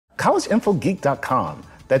collegeinfogeek.com.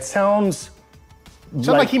 That sounds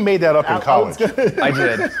like he made that up in college. I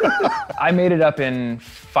did. I made it up in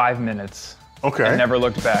 5 minutes. Okay. I never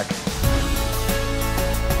looked back.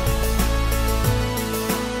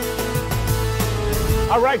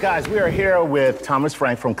 All right, guys, we are here with Thomas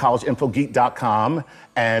Frank from collegeinfogeek.com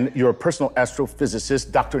and your personal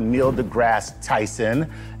astrophysicist, Dr. Neil deGrasse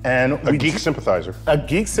Tyson. And a geek sympathizer. A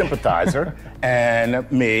geek sympathizer.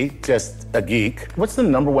 And me, just a geek. What's the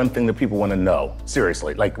 #1 thing that people want to know?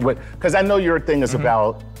 Seriously, like what? Because I know your thing is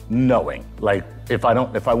about knowing. Like if I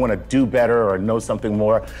want to do better or know something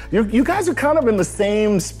more, you guys are kind of in the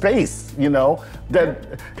same space, you know.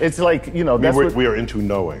 That it's like, you know, that's we are into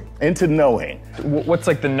knowing. Into knowing. What's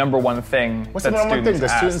like the #1 thing? What's the #1 thing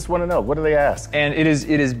that students want to know? What do they ask? And it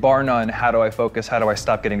is bar none. How do I focus? How do I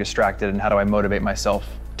stop getting distracted? And how do I motivate myself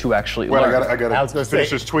to actually learn? I gotta finish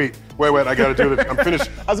this tweet. Wait, I gotta do this. I'm finished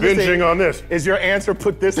binging on this. Is your answer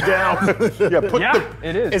put this down?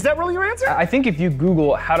 It is. Is that really your answer? I think if you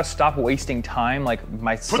Google how to stop wasting time, like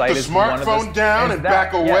my site is one of those. Put the smartphone down and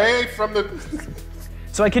back away from the...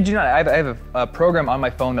 So I kid you not, I have a program on my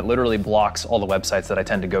phone that literally blocks all the websites that I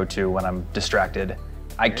tend to go to when I'm distracted.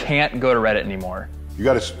 I can't go to Reddit anymore. You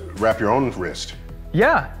gotta wrap your own wrist.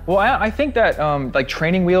 Yeah, well, I think that like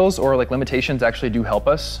training wheels or like limitations actually do help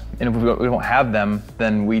us. And if we don't have them,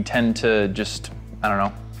 then we tend to just, I don't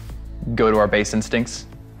know, go to our base instincts.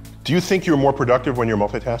 Do you think you're more productive when you're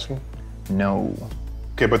multitasking? No.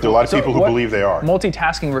 Okay, but there are a lot of people who believe they are.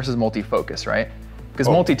 Multitasking versus multi-focus, right? Because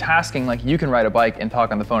multitasking, like you can ride a bike and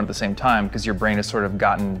talk on the phone at the same time because your brain has sort of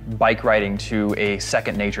gotten bike riding to a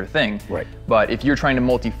second nature thing. Right. But if you're trying to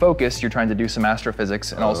multi-focus, you're trying to do some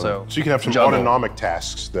astrophysics and also So you can have some juggle. autonomic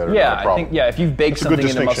tasks that are Yeah, not a problem. I think, if you've baked something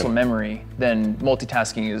into muscle distinction. memory, then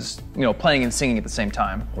multitasking is, you know, playing and singing at the same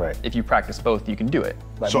time. Right. If you practice both, you can do it.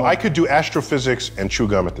 So I could do astrophysics and chew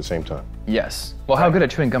gum at the same time. Yes. Well, how good at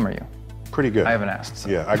chewing gum are you? Pretty good. I haven't asked. So.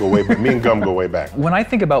 Yeah, I go way back. Me and gum go way back. When I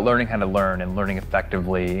think about learning how to learn and learning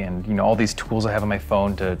effectively and, you know, all these tools I have on my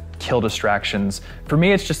phone to kill distractions, for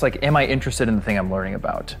me it's just like, am I interested in the thing I'm learning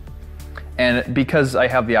about? And because I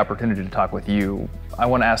have the opportunity to talk with you, I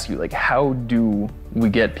want to ask you, like, how do we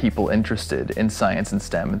get people interested in science and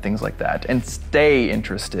STEM and things like that and stay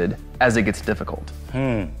interested as it gets difficult?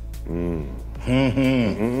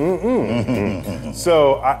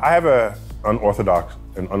 So I have an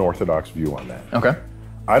unorthodox view on that. Okay.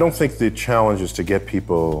 I don't think the challenge is to get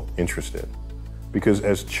people interested, because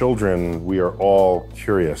as children, we are all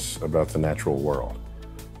curious about the natural world,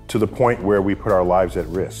 to the point where we put our lives at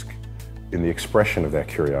risk in the expression of that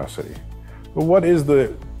curiosity. But what is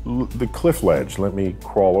the cliff ledge? Let me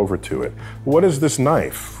crawl over to it. What is this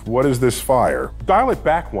knife? What is this fire? Dial it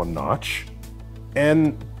back one notch,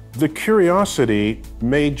 and the curiosity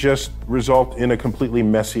may just result in a completely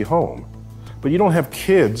messy home. But you don't have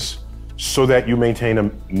kids so that you maintain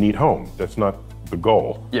a neat home. That's not the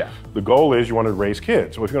goal. Yeah. The goal is you want to raise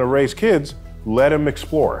kids. So if you're going to raise kids, let them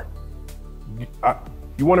explore.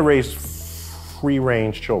 You want to raise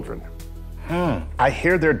free-range children. I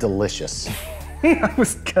hear they're delicious. I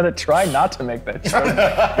was gonna try not to make that joke.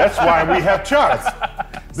 That's why we have Chuck.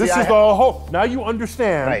 This is the whole. Now you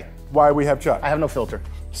understand why we have Chuck. I have no filter.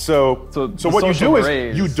 So what you do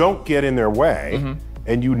is you don't get in their way,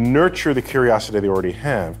 and you nurture the curiosity they already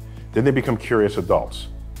have. Then they become curious adults.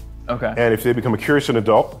 Okay. And if they become a curious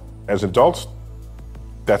adult, as adults,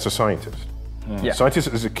 that's a scientist. Yeah. Scientist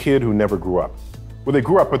is a kid who never grew up. Well, they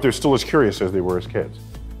grew up, but they're still as curious as they were as kids.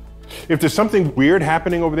 If there's something weird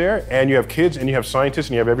happening over there, and you have kids, and you have scientists,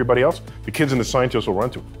 and you have everybody else, the kids and the scientists will run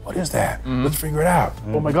to, what is that? Let's figure it out.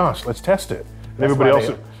 Oh my gosh, let's test it. And everybody else.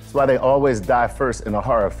 That's why they always die first in a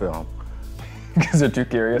horror film. Because they're too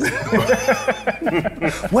curious.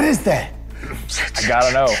 What is that? I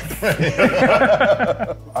gotta know.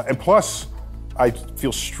 And plus, I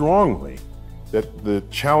feel strongly that the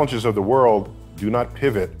challenges of the world do not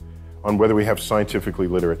pivot on whether we have scientifically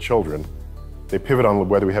literate children. They pivot on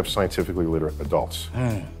whether we have scientifically literate adults.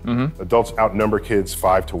 Adults outnumber kids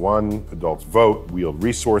 5 to 1. Adults vote, wield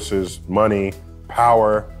resources, money,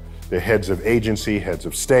 power. They're heads of agency, heads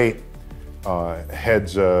of state,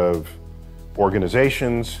 heads of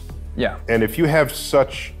organizations. Yeah. And if you have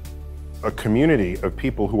such a community of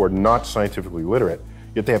people who are not scientifically literate,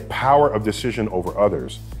 yet they have power of decision over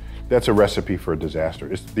others, that's a recipe for a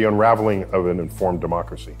disaster. It's the unraveling of an informed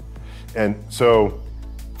democracy. And so,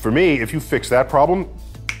 for me, if you fix that problem,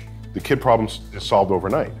 the kid problem is solved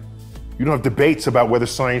overnight. You don't have debates about whether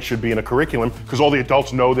science should be in a curriculum because all the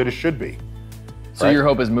adults know that it should be. So your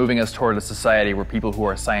hope is moving us toward a society where people who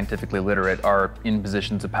are scientifically literate are in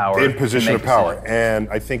positions of power. In position of power. And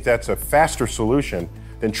I think that's a faster solution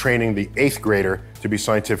than training the 8th grader to be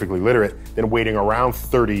scientifically literate, than waiting around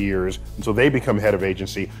 30 years until they become head of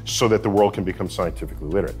agency so that the world can become scientifically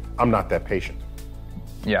literate. I'm not that patient.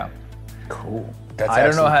 Yeah. Cool. I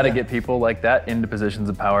don't know how to get people like that into positions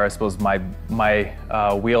of power. I suppose my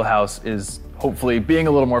wheelhouse is hopefully being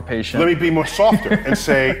a little more patient. Let me be more softer and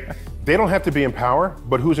say, they don't have to be in power,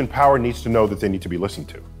 but who's in power needs to know that they need to be listened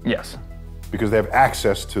to. Yes. Because they have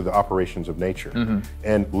access to the operations of nature.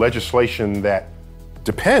 And legislation that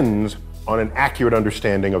depends on an accurate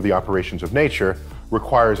understanding of the operations of nature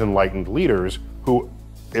requires enlightened leaders who,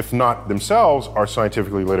 if not themselves are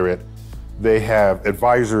scientifically literate, they have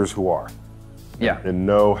advisors who are. Yeah. And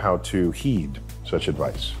know how to heed such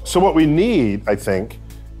advice. So what we need, I think,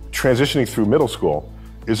 transitioning through middle school,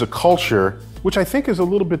 is a culture, which I think is a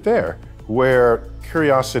little bit there, where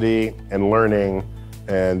curiosity and learning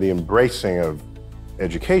and the embracing of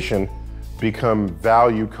education become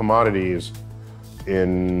value commodities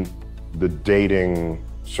in the dating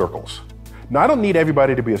circles. Now, I don't need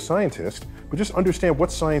everybody to be a scientist, but just understand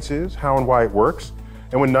what science is, how and why it works.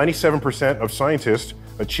 And when 97% of scientists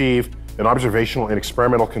achieve an observational and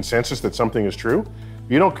experimental consensus that something is true,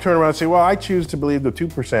 you don't turn around and say, well, I choose to believe the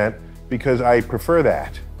 2% because I prefer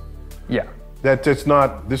that. Yeah. This is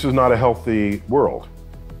not a healthy world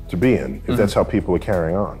to be in, if that's how people are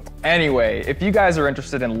carrying on. Anyway, if you guys are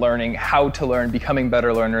interested in learning how to learn, becoming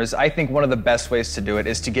better learners, I think one of the best ways to do it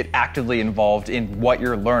is to get actively involved in what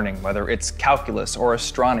you're learning, whether it's calculus or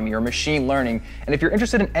astronomy or machine learning. And if you're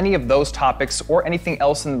interested in any of those topics or anything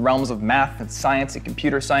else in the realms of math and science and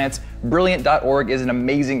computer science, Brilliant.org is an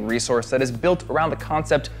amazing resource that is built around the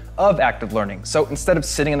concept of active learning. So instead of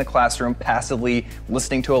sitting in the classroom passively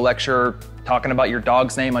listening to a lecture, talking about your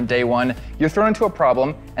dog's name on day one, you're thrown into a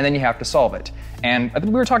problem and then you have to solve it. And I think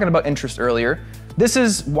we were talking about interest earlier. This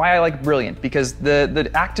is why I like Brilliant, because the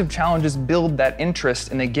active challenges build that interest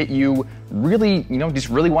and they get you really, just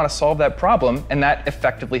really want to solve that problem, and that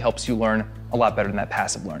effectively helps you learn a lot better than that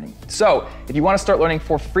passive learning. So if you want to start learning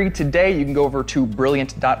for free today, you can go over to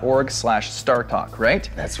brilliant.org/StarTalk, right?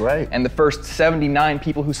 That's right. And the first 79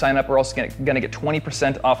 people who sign up are also going to get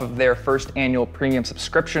 20% off of their first annual premium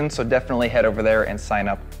subscription, so definitely head over there and sign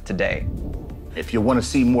up today. If you want to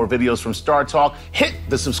see more videos from StarTalk, hit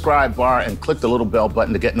the subscribe bar and click the little bell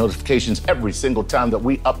button to get notifications every single time that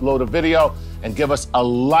we upload a video, and give us a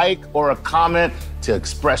like or a comment to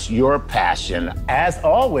express your passion. As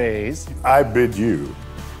always, I bid you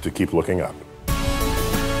to keep looking up.